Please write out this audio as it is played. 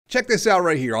Check this out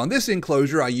right here. On this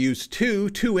enclosure, I used two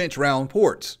 2-inch round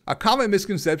ports. A common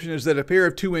misconception is that a pair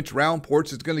of 2-inch round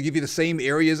ports is going to give you the same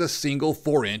area as a single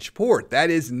 4-inch port. That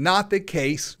is not the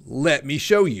case. Let me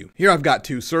show you. Here I've got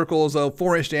two circles, a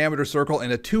 4-inch diameter circle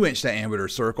and a 2-inch diameter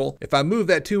circle. If I move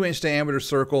that 2-inch diameter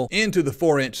circle into the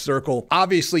 4-inch circle,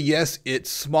 obviously, yes, it's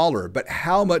smaller, but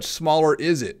how much smaller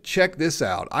is it? Check this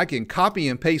out. I can copy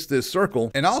and paste this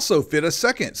circle and also fit a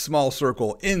second small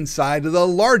circle inside of the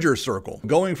larger circle.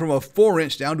 Going from a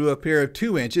 4-inch down to a pair of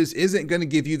 2 inches isn't going to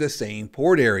give you the same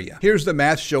port area. Here's the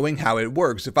math showing how it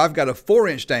works. If I've got a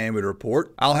 4-inch diameter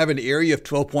port, I'll have an area of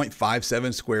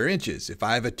 12.57 square inches. If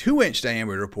I have a 2-inch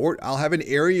diameter port, I'll have an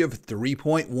area of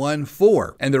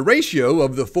 3.14. And the ratio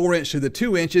of the 4-inch to the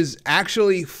 2-inch is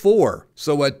actually 4.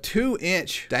 So a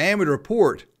 2-inch diameter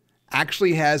port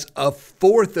actually has a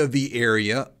fourth of the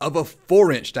area of a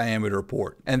 4-inch diameter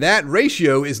port. And that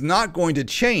ratio is not going to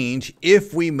change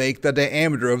if we make the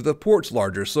diameter of the ports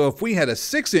larger. So if we had a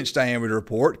 6-inch diameter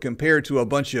port compared to a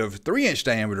bunch of 3-inch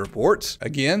diameter ports,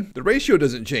 again, the ratio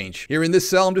doesn't change. Here in this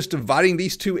cell, I'm just dividing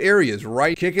these two areas,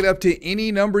 right? Kick it up to any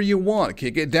number you want.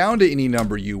 Kick it down to any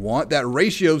number you want. That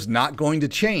ratio's not going to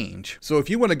change. So if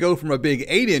you want to go from a big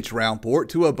 8-inch round port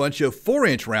to a bunch of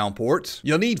 4-inch round ports,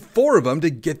 you'll need 4 of them to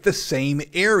get the same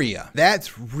area.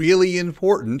 That's really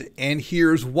important, and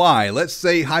here's why. Let's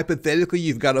say hypothetically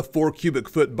you've got a 4 cubic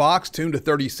foot box tuned to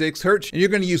 36 hertz, and you're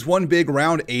going to use one big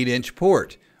round 8-inch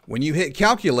port. When you hit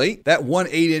calculate, that one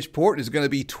 8-inch port is going to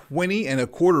be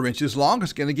 20.25 inches long.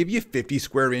 It's going to give you 50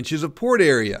 square inches of port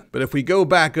area. But if we go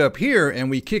back up here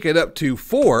and we kick it up to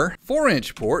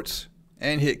 4-inch ports,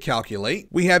 and hit calculate,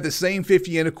 we have the same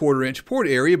 50.25 inch port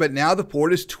area, but now the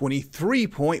port is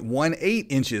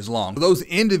 23.18 inches long. Those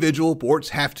individual ports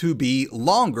have to be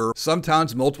longer.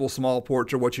 Sometimes multiple small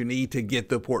ports are what you need to get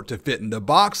the port to fit in the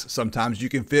box. Sometimes you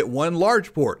can fit one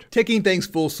large port. Taking things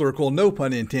full circle, no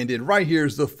pun intended, right here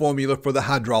is the formula for the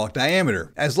hydraulic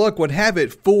diameter. As luck would have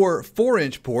it, 4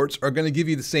 4-inch ports are going to give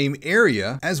you the same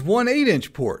area as one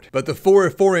 8-inch port. But the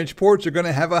 4-inch ports are going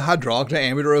to have a hydraulic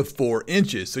diameter of 4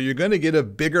 inches. So you're going to get a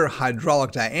bigger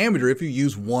hydraulic diameter if you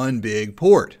use one big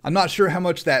port. I'm not sure how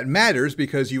much that matters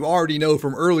because you already know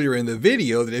from earlier in the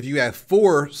video that if you have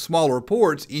 4 smaller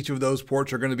ports, each of those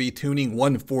ports are going to be tuning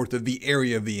 1/4 of the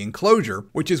area of the enclosure,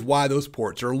 which is why those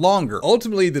ports are longer.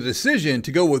 Ultimately, the decision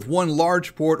to go with one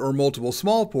large port or multiple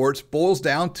small ports boils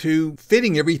down to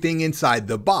fitting everything inside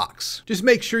the box. Just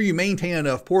make sure you maintain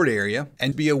enough port area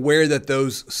and be aware that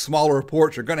those smaller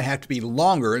ports are going to have to be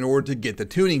longer in order to get the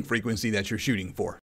tuning frequency that you're shooting for.